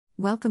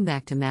Welcome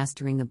back to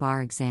Mastering the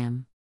Bar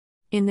Exam.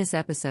 In this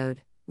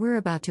episode, we're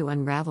about to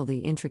unravel the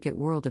intricate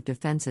world of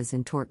defenses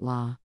in tort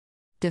law.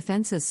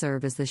 Defenses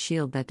serve as the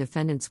shield that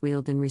defendants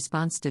wield in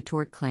response to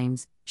tort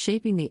claims,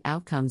 shaping the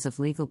outcomes of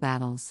legal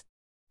battles.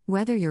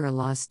 Whether you're a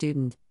law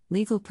student,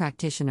 legal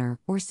practitioner,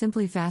 or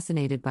simply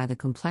fascinated by the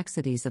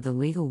complexities of the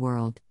legal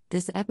world,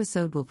 this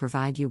episode will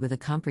provide you with a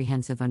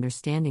comprehensive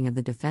understanding of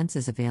the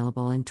defenses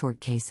available in tort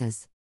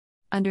cases.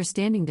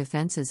 Understanding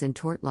defenses in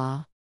tort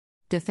law.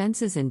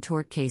 Defenses in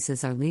tort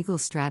cases are legal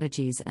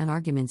strategies and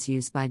arguments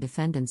used by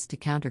defendants to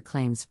counter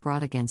claims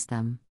brought against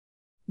them.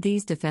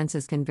 These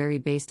defenses can vary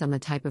based on the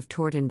type of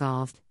tort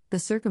involved, the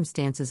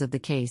circumstances of the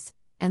case,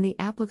 and the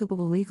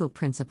applicable legal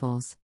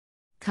principles.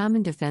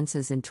 Common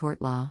defenses in tort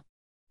law.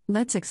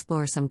 Let's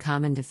explore some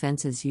common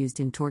defenses used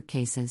in tort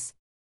cases.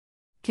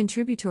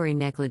 Contributory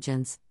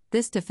negligence.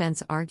 This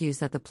defense argues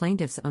that the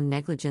plaintiff's own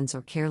negligence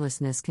or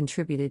carelessness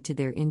contributed to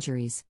their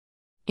injuries.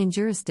 In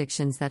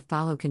jurisdictions that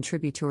follow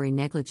contributory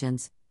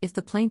negligence, if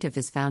the plaintiff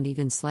is found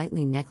even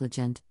slightly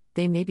negligent,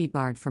 they may be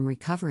barred from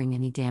recovering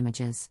any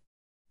damages.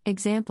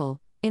 Example: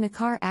 in a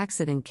car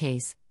accident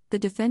case, the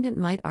defendant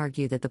might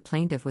argue that the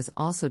plaintiff was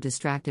also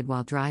distracted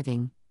while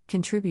driving,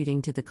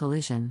 contributing to the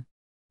collision.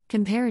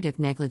 Comparative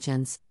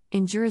negligence.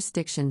 In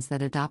jurisdictions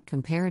that adopt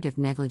comparative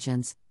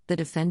negligence, the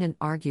defendant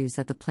argues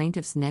that the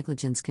plaintiff's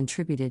negligence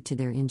contributed to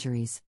their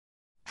injuries.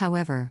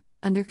 However,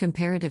 under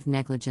comparative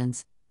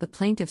negligence, the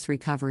plaintiff's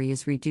recovery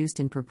is reduced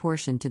in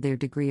proportion to their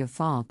degree of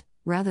fault,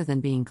 rather than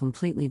being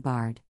completely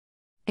barred.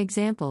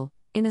 Example: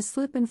 in a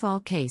slip and fall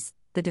case,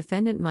 the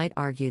defendant might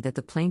argue that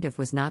the plaintiff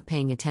was not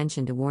paying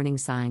attention to warning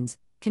signs,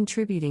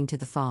 contributing to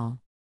the fall.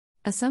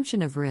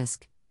 Assumption of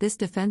risk. This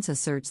defense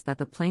asserts that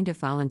the plaintiff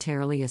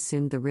voluntarily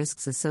assumed the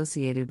risks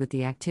associated with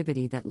the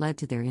activity that led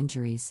to their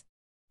injuries.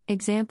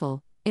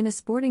 Example: in a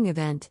sporting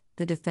event,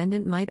 the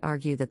defendant might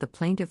argue that the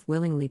plaintiff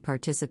willingly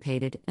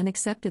participated and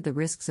accepted the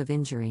risks of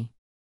injury.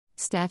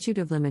 Statute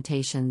of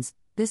Limitations.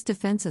 This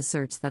defense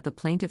asserts that the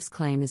plaintiff's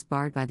claim is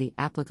barred by the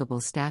applicable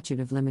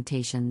Statute of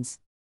Limitations.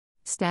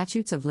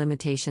 Statutes of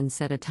Limitations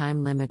set a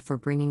time limit for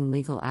bringing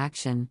legal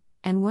action,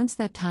 and once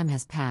that time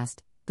has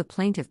passed, the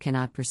plaintiff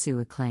cannot pursue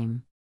a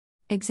claim.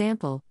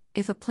 Example: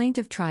 if a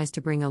plaintiff tries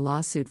to bring a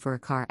lawsuit for a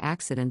car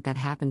accident that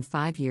happened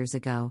 5 years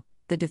ago,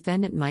 the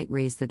defendant might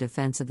raise the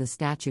defense of the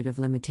Statute of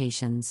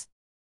Limitations.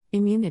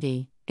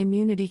 Immunity.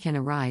 Immunity can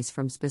arise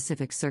from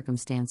specific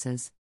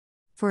circumstances.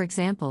 For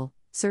example,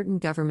 certain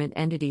government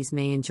entities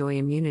may enjoy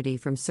immunity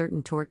from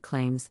certain tort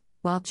claims,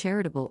 while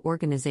charitable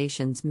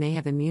organizations may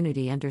have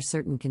immunity under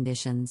certain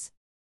conditions.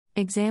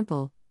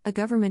 Example: a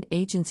government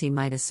agency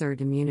might assert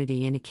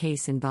immunity in a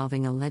case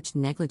involving alleged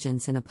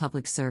negligence in a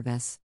public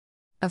service.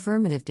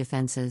 Affirmative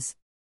defenses.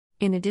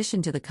 In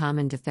addition to the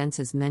common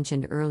defenses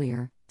mentioned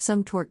earlier,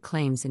 some tort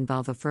claims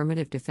involve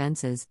affirmative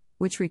defenses,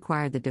 which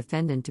require the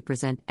defendant to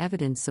present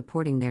evidence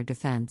supporting their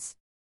defense.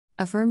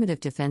 Affirmative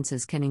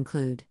defenses can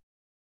include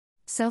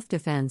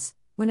self-defense.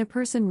 When a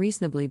person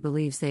reasonably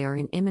believes they are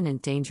in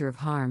imminent danger of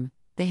harm,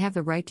 they have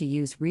the right to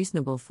use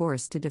reasonable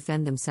force to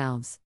defend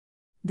themselves.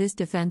 This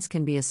defense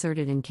can be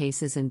asserted in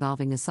cases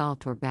involving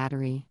assault or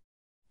battery.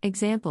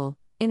 Example: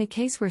 in a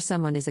case where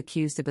someone is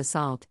accused of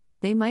assault,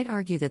 they might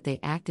argue that they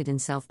acted in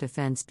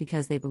self-defense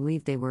because they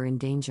believed they were in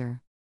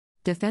danger.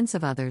 Defense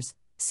of others.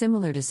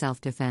 Similar to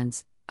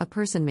self-defense, a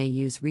person may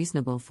use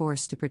reasonable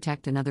force to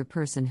protect another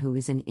person who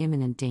is in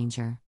imminent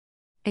danger.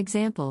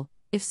 Example: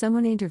 if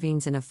someone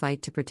intervenes in a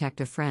fight to protect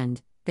a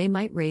friend, they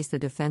might raise the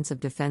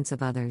defense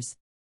of others.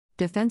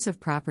 Defense of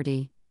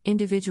property.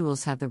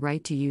 Individuals have the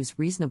right to use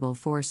reasonable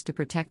force to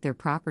protect their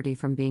property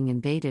from being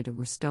invaded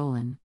or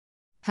stolen.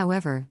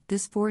 However,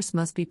 this force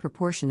must be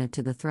proportionate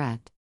to the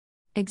threat.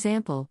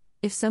 Example: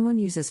 if someone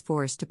uses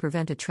force to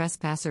prevent a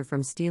trespasser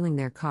from stealing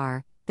their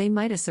car, they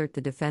might assert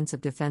the defense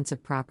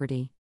of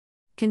property.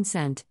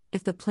 Consent.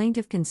 If the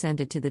plaintiff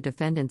consented to the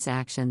defendant's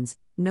actions,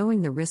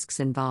 knowing the risks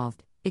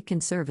involved, it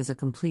can serve as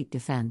a complete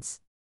defense.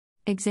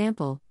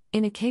 Example: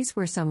 in a case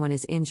where someone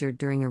is injured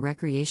during a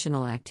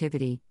recreational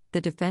activity,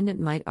 the defendant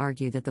might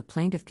argue that the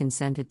plaintiff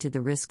consented to the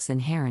risks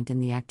inherent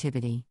in the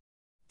activity.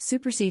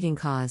 Superseding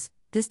cause.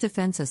 This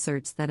defense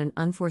asserts that an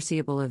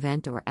unforeseeable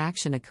event or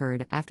action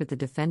occurred after the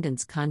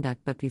defendant's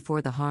conduct but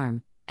before the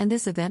harm, and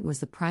this event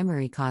was the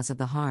primary cause of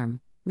the harm,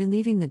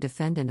 relieving the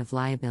defendant of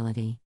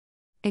liability.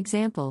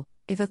 Example: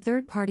 if a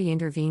third party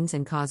intervenes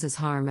and causes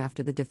harm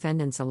after the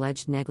defendant's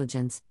alleged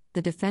negligence,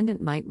 the defendant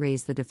might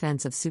raise the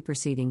defense of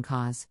superseding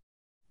cause.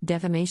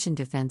 Defamation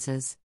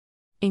defenses.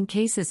 In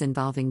cases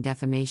involving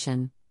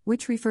defamation,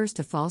 which refers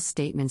to false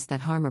statements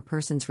that harm a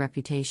person's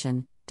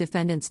reputation,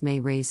 defendants may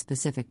raise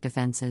specific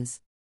defenses.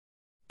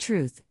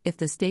 Truth. If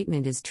the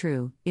statement is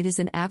true, it is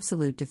an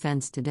absolute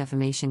defense to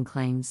defamation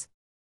claims.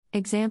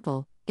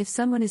 Example: if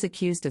someone is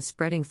accused of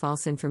spreading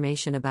false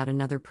information about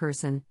another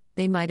person,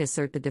 they might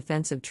assert the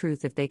defense of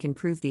truth if they can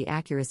prove the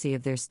accuracy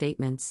of their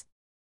statements.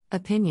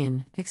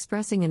 Opinion.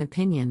 Expressing an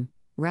opinion,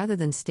 rather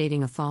than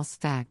stating a false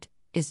fact,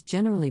 is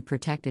generally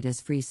protected as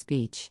free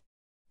speech.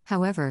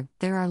 However,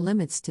 there are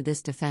limits to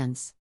this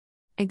defense.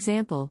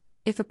 Example: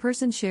 If a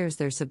person shares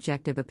their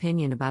subjective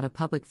opinion about a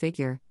public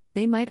figure,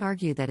 they might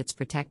argue that it's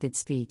protected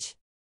speech.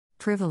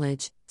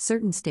 Privilege: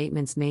 certain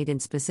statements made in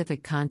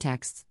specific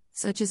contexts,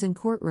 such as in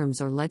courtrooms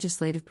or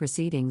legislative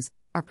proceedings,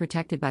 are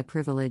protected by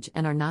privilege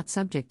and are not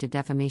subject to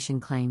defamation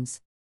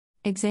claims.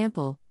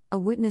 Example: a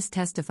witness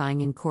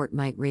testifying in court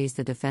might raise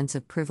the defense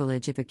of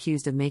privilege if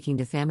accused of making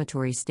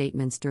defamatory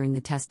statements during the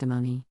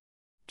testimony.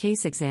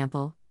 Case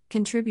example: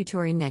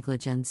 contributory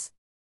negligence.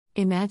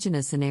 Imagine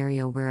a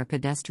scenario where a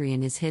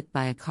pedestrian is hit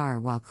by a car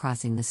while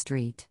crossing the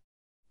street.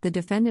 The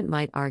defendant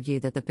might argue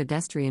that the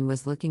pedestrian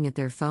was looking at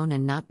their phone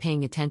and not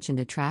paying attention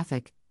to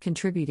traffic,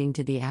 contributing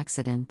to the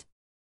accident.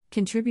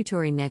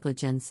 Contributory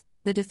negligence: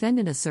 the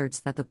defendant asserts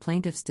that the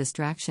plaintiff's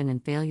distraction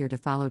and failure to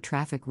follow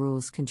traffic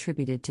rules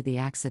contributed to the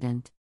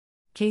accident.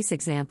 Case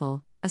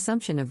example: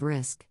 assumption of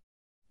risk.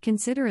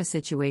 Consider a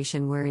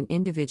situation where an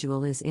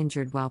individual is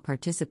injured while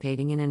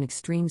participating in an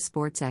extreme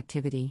sports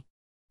activity.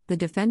 The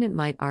defendant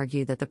might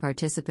argue that the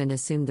participant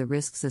assumed the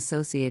risks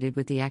associated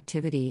with the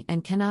activity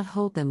and cannot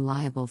hold them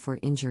liable for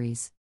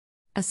injuries.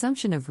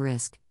 Assumption of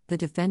risk: the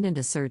defendant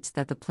asserts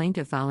that the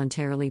plaintiff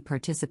voluntarily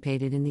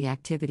participated in the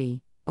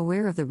activity,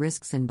 aware of the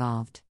risks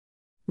involved.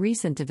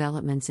 Recent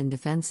developments in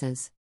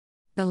defenses.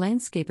 The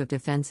landscape of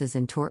defenses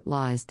in tort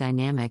law is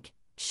dynamic,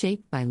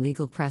 shaped by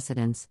legal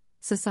precedents,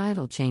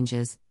 societal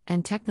changes,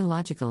 and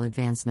technological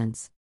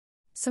advancements.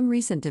 Some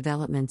recent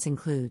developments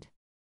include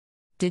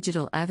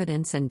digital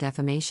evidence and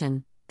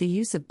defamation. The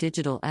use of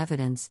digital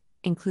evidence,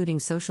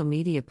 including social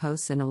media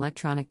posts and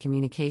electronic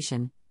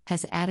communication,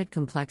 has added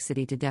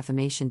complexity to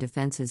defamation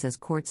defenses as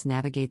courts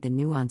navigate the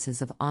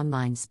nuances of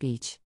online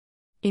speech.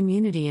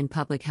 Immunity in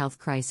public health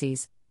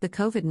crises. The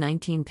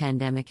COVID-19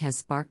 pandemic has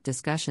sparked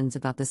discussions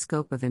about the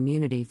scope of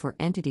immunity for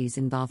entities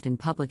involved in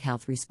public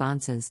health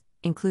responses,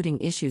 including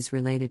issues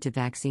related to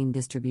vaccine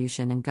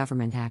distribution and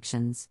government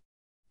actions.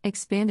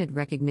 Expanded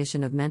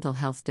recognition of mental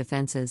health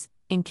defenses.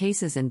 In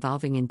cases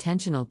involving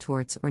intentional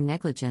torts or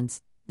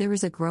negligence, there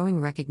is a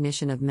growing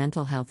recognition of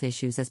mental health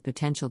issues as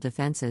potential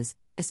defenses,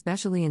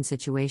 especially in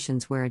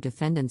situations where a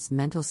defendant's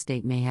mental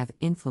state may have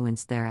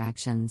influenced their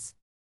actions.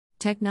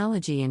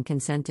 Technology and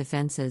consent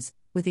defenses.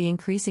 With the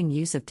increasing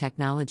use of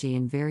technology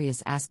in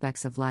various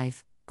aspects of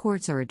life,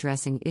 courts are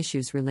addressing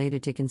issues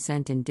related to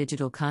consent in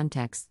digital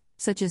contexts,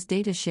 such as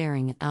data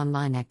sharing and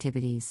online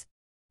activities.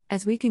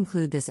 As we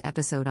conclude this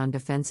episode on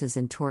defenses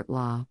in tort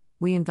law,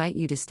 we invite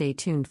you to stay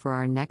tuned for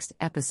our next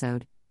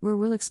episode, where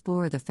we'll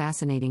explore the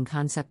fascinating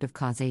concept of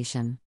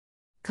causation.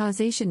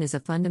 Causation is a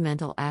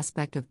fundamental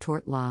aspect of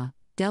tort law,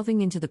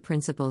 delving into the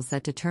principles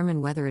that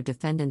determine whether a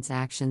defendant's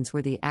actions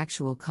were the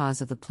actual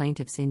cause of the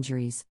plaintiff's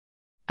injuries.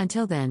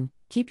 Until then,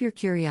 keep your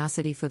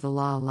curiosity for the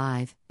law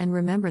alive, and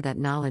remember that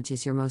knowledge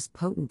is your most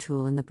potent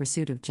tool in the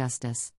pursuit of justice.